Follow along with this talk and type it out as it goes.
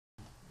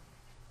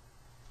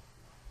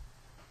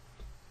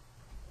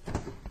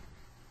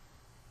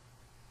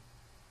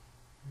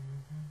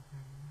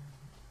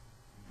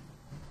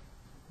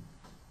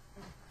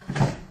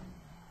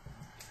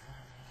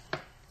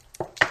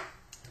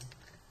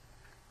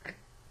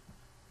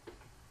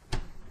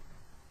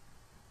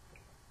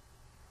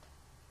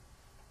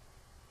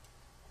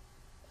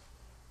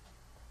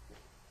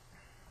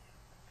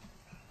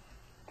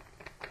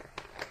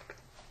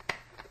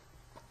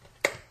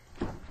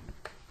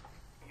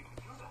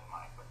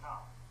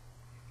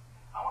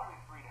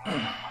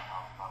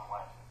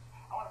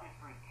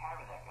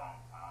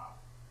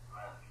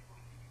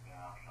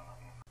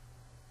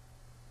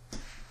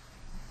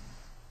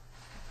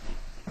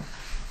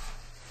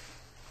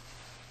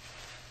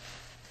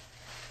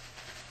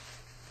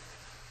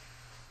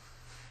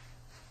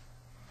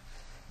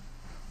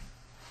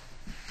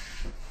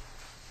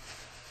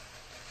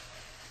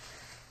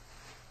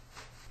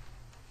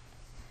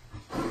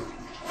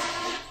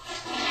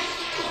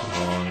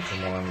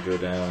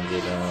down, go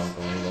down.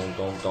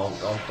 Don't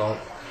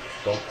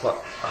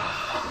clap.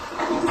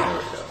 There we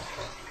go.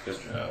 Good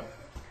job.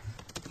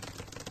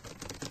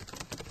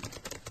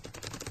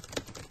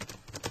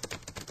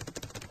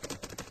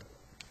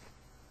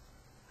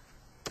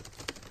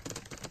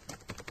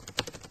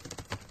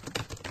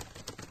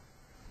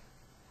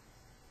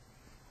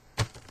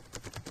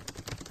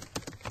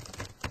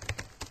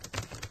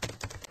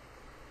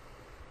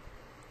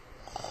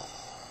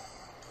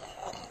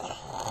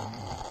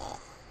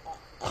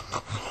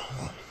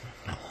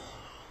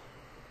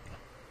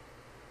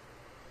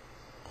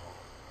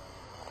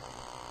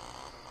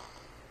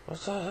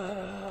 What's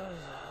up?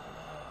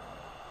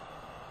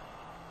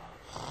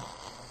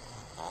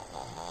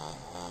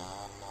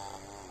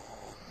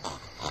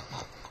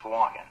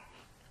 Squawking.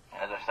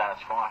 And as they started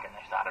squawking,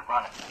 they started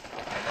running.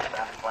 And they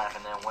started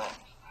flapping their wings.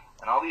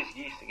 And all these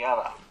geese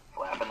together,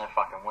 flapping their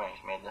fucking wings,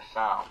 made this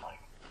sound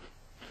like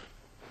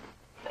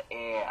the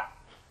air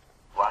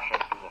rushing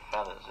through the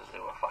feathers as they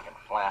were fucking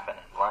flapping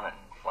and running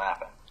and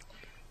flapping.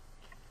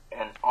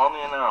 And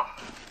oddly enough,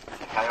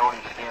 the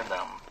coyotes scared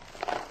them.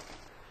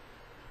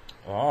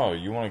 Oh,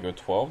 you want to go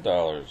 $12?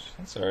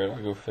 That's alright,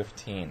 I'll go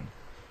 $15.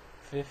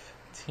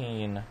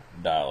 $15.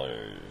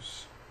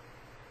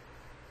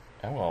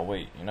 Oh, well,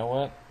 wait, you know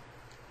what?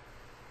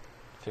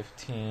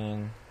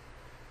 15,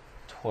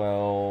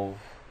 12,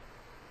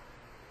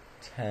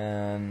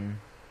 10,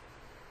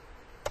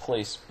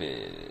 place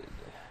bid.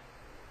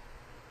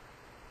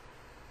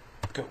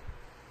 Go.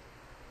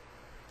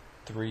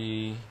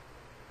 3,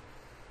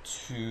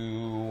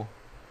 2,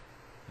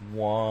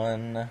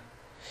 1.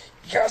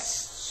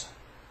 Yes!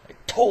 I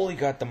totally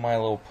got the My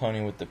Little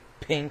Pony with the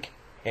pink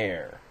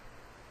hair.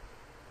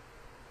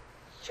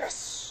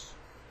 Yes!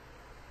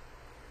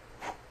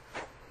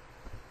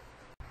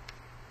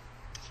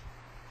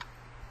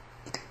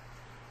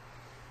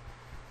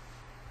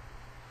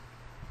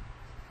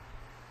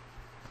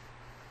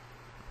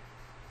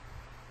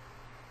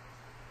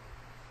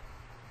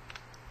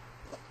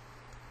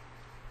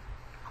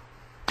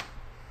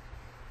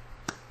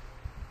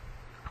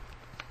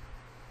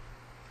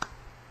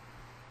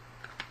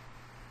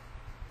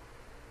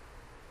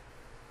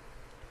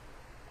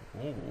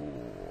 Ooh.